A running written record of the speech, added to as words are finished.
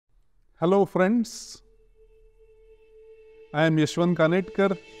Hello friends, I am Yashavant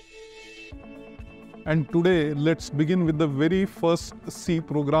Kanetkar, and today let's begin with the very first C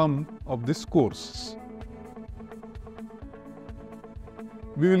program of this course.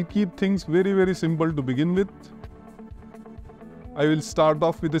 We will keep things very simple to begin with. I will start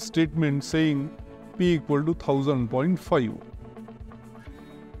off with a statement saying P equal to 1000.5.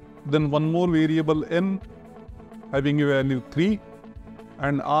 Then one more variable N having a value 3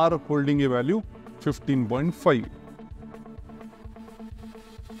 and R holding a value 15.5.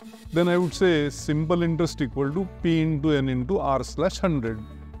 Then I would say simple interest equal to P into N into R slash 100.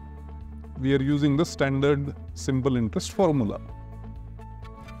 We are using the standard simple interest formula.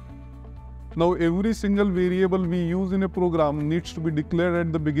 Now every single variable we use in a program needs to be declared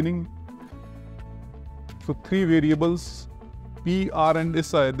at the beginning. So three variables P, R and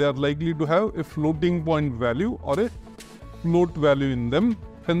SI, they are likely to have a floating point value or a float value in them.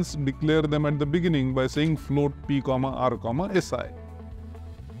 Hence declare them at the beginning by saying float P, R, SI.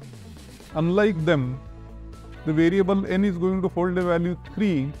 Unlike them, the variable N is going to hold a value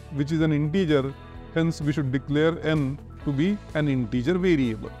 3, which is an integer. Hence we should declare N to be an integer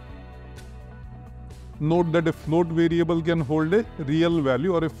variable. Note that a float variable can hold a real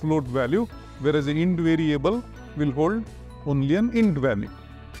value or a float value, whereas an int variable will hold only an int value.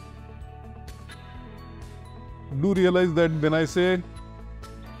 Do realize that when I say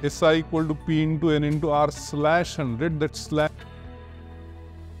SI equal to P into N into R slash 100, that slash,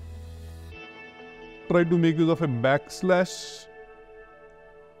 try to make use of a backslash.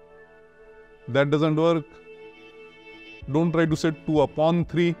 That doesn't work. Don't try to set 2 upon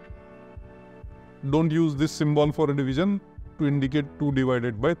 3. Don't use this symbol for a division to indicate 2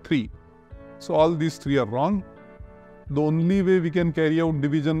 divided by 3. So all these three are wrong. The only way we can carry out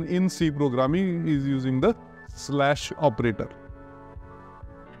division in C programming is using the slash operator.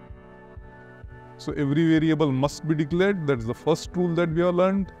 So every variable must be declared. That's the first rule that we have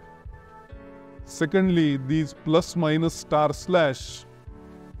learned. Secondly, these plus, minus, star, slash,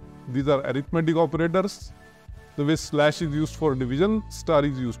 these are arithmetic operators. The way slash is used for division, star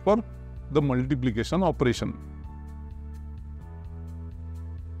is used for the multiplication operation.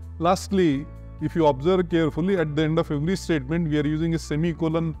 Lastly, if you observe carefully, at the end of every statement, we are using a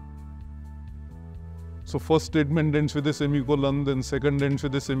semicolon. So first statement ends with a semicolon, then second ends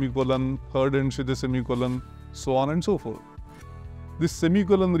with a semicolon, third ends with a semicolon, so on and so forth. This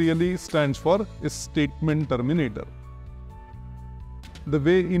semicolon really stands for a statement terminator. The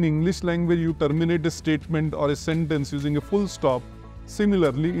way in English language you terminate a statement or a sentence using a full stop,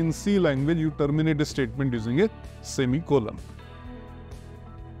 similarly in C language you terminate a statement using a semicolon.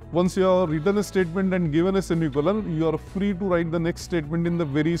 Once you have written a statement and given a semicolon, you are free to write the next statement in the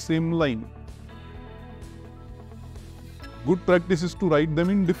very same line. Good practice is to write them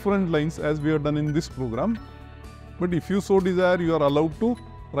in different lines as we have done in this program. But if you so desire, you are allowed to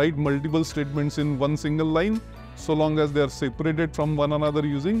write multiple statements in one single line. So long as they are separated from one another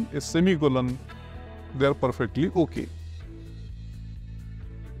using a semicolon, they are perfectly okay.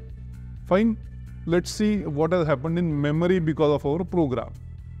 Fine. Let's see what has happened in memory because of our program.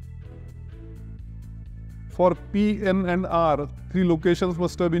 For P, N and R, 3 locations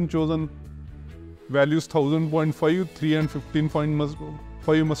must have been chosen. Values 1000.5, 3 and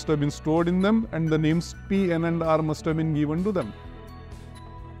 15.5 must have been stored in them, and the names P, N and R must have been given to them.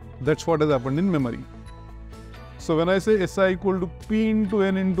 That's what has happened in memory. So when I say SI equal to P into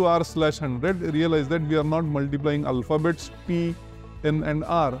N into R slash 100, realize that we are not multiplying alphabets P, N and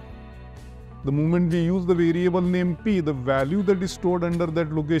R. The moment we use the variable name P, the value that is stored under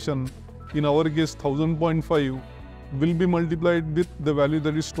that location, in our case 1000.5, will be multiplied with the value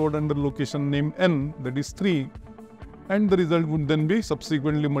that is stored under location name N, that is 3, and the result would then be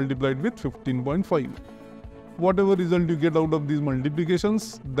subsequently multiplied with 15.5. Whatever result you get out of these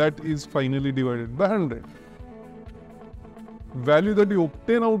multiplications, that is finally divided by 100. Value that you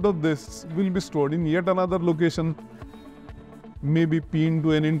obtain out of this will be stored in yet another location. Maybe P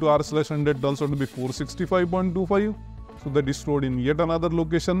into N into R slash 100 turns out to be 465.25. So that is stored in yet another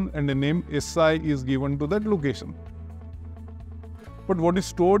location and a name SI is given to that location. But what is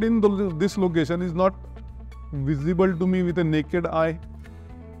stored in this location is not visible to me with a naked eye.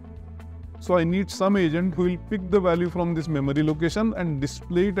 So I need some agent who will pick the value from this memory location and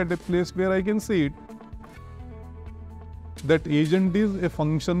display it at a place where I can see it. That agent is a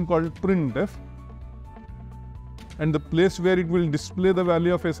function called printf, and the place where it will display the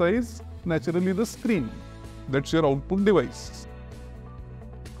value of SI is naturally the screen. That's your output device.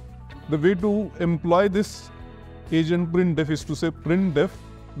 The way to employ this agent printf is to say printf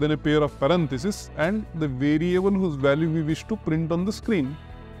then a pair of parentheses, and the variable whose value we wish to print on the screen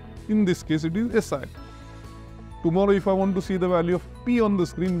In this case, it is SI. Tomorrow, if I want to see the value of P on the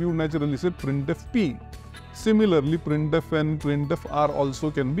screen, we would naturally say printf P. Similarly, printf and printf R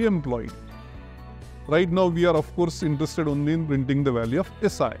also can be employed. Right now, we are of course interested only in printing the value of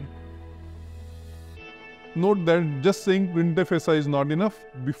SI. Note that just saying printf SI is not enough.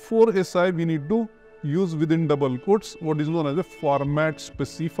 Before SI, we need to use within double quotes what is known as a format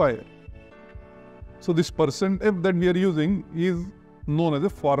specifier. So this %f that we are using is known as a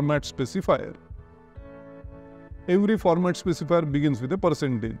format specifier. Every format specifier begins with a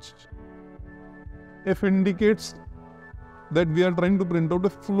percentage. F indicates that we are trying to print out a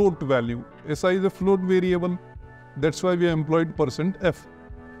float value. SI is a float variable. That's why we have employed %f.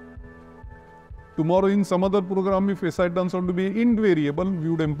 Tomorrow in some other program, if SI turns out to be an int variable, we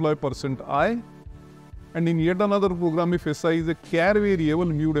would employ %i. And in yet another program, if SI is a char variable,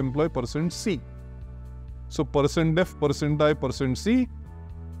 we would employ %c. So %f, %i, %c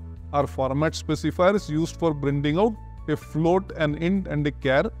are format specifiers used for printing out a float, an int and a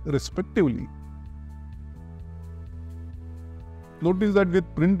char respectively. Notice that with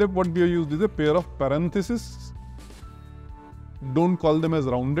printf what we have used is a pair of parentheses. Don't call them as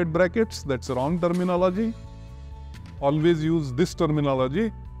rounded brackets, that's wrong terminology. Always use this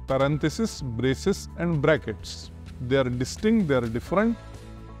terminology, parentheses, braces and brackets. They are distinct, they are different.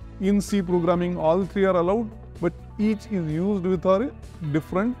 In C programming, all three are allowed, but each is used with a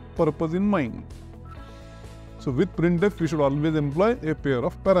different purpose in mind. So with printf, we should always employ a pair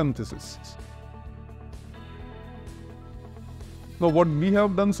of parentheses. Now what we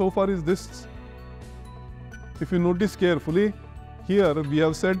have done so far is this. If you notice carefully, here we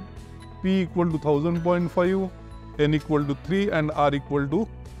have said P equal to 1000.5, N equal to 3 and R equal to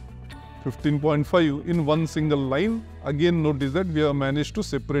 15.5 in one single line. Again notice that we have managed to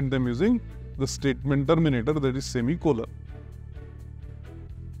separate them using the statement terminator, that is semicolon.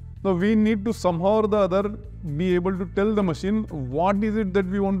 Now we need to somehow or the other be able to tell the machine what is it that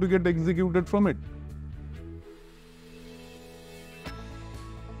we want to get executed from it.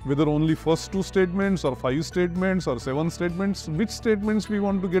 Whether only first 2 statements or 5 statements or 7 statements, which statements we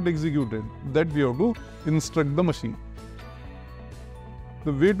want to get executed, that we have to instruct the machine.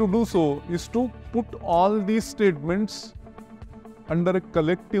 The way to do so is to put all these statements under a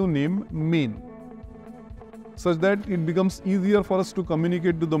collective name main, such that it becomes easier for us to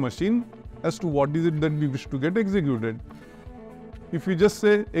communicate to the machine as to what is it that we wish to get executed. If we just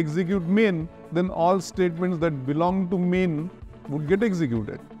say execute main, then all statements that belong to main would get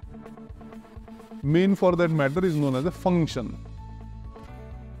executed. Main, for that matter, is known as a function.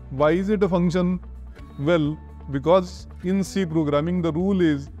 Why is it a function? Well, because in C programming the rule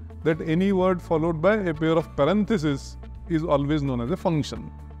is that any word followed by a pair of parentheses is always known as a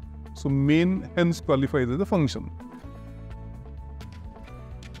function. So main hence qualifies as a function.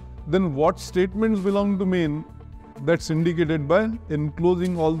 Then what statements belong to main? That's indicated by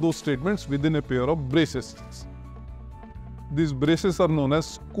enclosing all those statements within a pair of braces. These braces are known as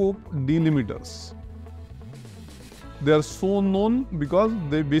scope delimiters. They are so known because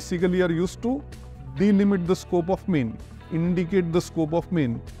they basically are used to delimit the scope of main, indicate the scope of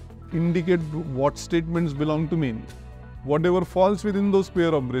main, indicate what statements belong to main. Whatever falls within those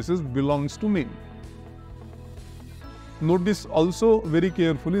pair of braces belongs to main. Notice also very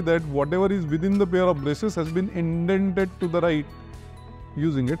carefully that whatever is within the pair of braces has been indented to the right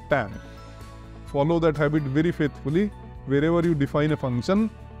using a tab. Follow that habit very faithfully. Wherever you define a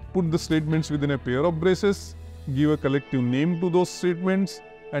function, put the statements within a pair of braces, give a collective name to those statements,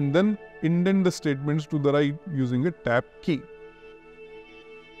 and then indent the statements to the right using a tab key.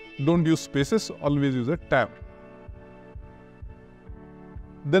 Don't use spaces, always use a tab.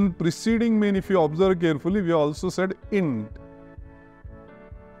 Then preceding main, if you observe carefully, we also said int.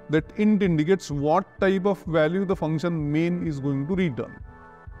 That int indicates what type of value the function main is going to return.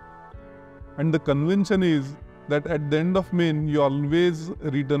 And the convention is that at the end of main, you always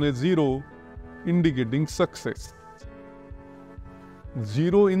return a 0, indicating success.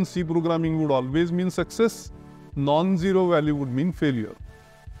 0 in C programming would always mean success. Non-zero value would mean failure.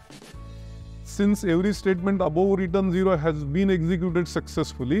 Since every statement above return 0 has been executed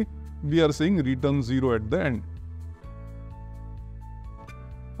successfully, we are saying return 0 at the end.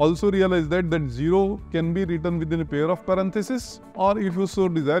 Also realize that 0 can be written within a pair of parentheses, or if you so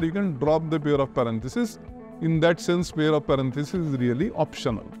desire, you can drop the pair of parentheses. In that sense, pair of parentheses is really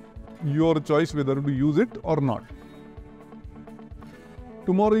optional. Your choice whether to use it or not.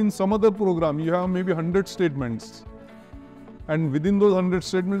 Tomorrow in some other program, you have maybe 100 statements. And within those 100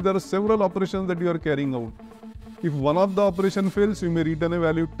 statements, there are several operations that you are carrying out. If one of the operation fails, you may return a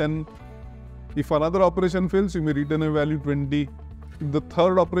value 10. If another operation fails, you may return a value 20. If the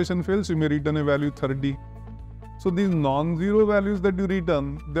third operation fails, you may return a value 30. So these non-zero values that you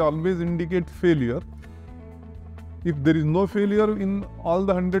return, they always indicate failure. If there is no failure in all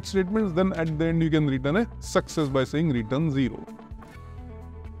the 100 statements, then at the end you can return a success by saying return 0.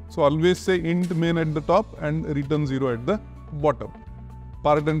 So always say int main at the top and return 0 at the bottom.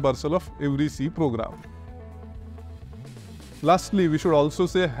 Part and parcel of every C program. Lastly, we should also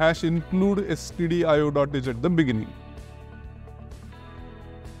say hash include stdio.h at the beginning.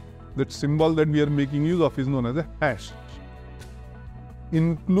 That symbol that we are making use of is known as a hash.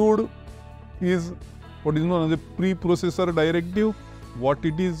 Include is what is known as a preprocessor directive. What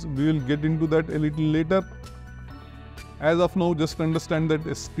it is, we will get into that a little later. As of now, just understand that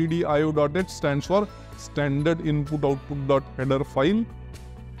stdio.h stands for standard input output.header file.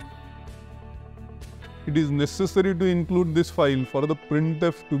 It is necessary to include this file for the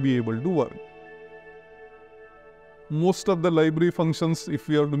printf to be able to work. Most of the library functions, if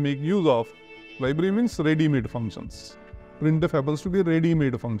we have to make use of, library means ready-made functions. Printf happens to be a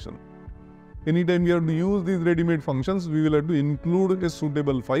ready-made function. Anytime we have to use these ready-made functions, we will have to include a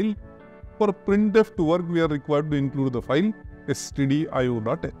suitable file. For printf to work, we are required to include the file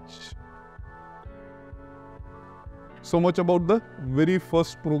stdio.h. So much about the very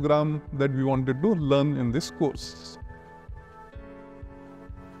first program that we wanted to learn in this course.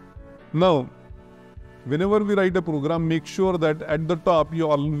 Now, whenever we write a program, make sure that at the top you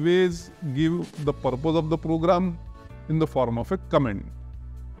always give the purpose of the program in the form of a comment.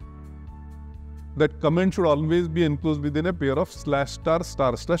 That comment should always be enclosed within a pair of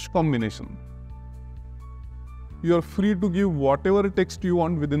 /*/ combination. You are free to give whatever text you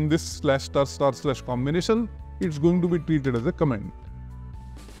want within this /*/ combination. It's going to be treated as a comment.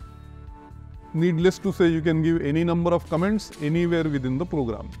 Needless to say, you can give any number of comments anywhere within the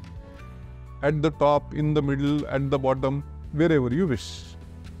program. At the top, in the middle, at the bottom, wherever you wish.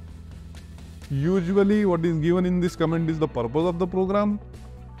 Usually what is given in this comment is the purpose of the program.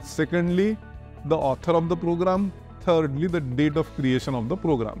 Secondly, the author of the program. Thirdly, the date of creation of the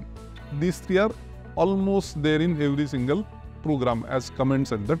program. These three are almost there in every single program as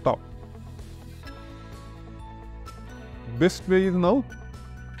comments at the top. Best way is now,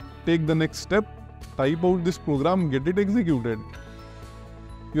 take the next step, type out this program, get it executed.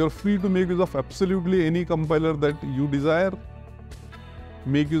 You are free to make use of absolutely any compiler that you desire.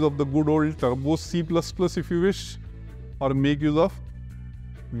 Make use of the good old Turbo C++ if you wish, or make use of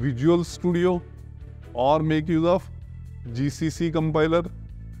Visual Studio, or make use of GCC compiler.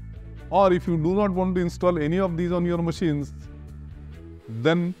 Or if you do not want to install any of these on your machines,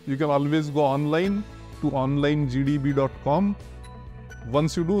 then you can always go online to onlinegdb.com.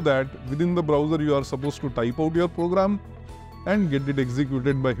 Once you do that, within the browser you are supposed to type out your program and get it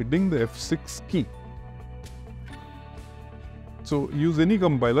executed by hitting the F6 key. So use any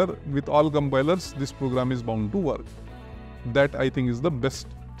compiler. With all compilers, this program is bound to work. That I think is the best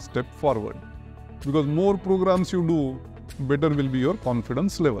step forward. Because more programs you do, better will be your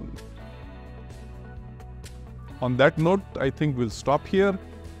confidence level. On that note, I think we'll stop here.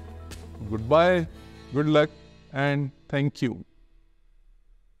 Goodbye, good luck, and thank you.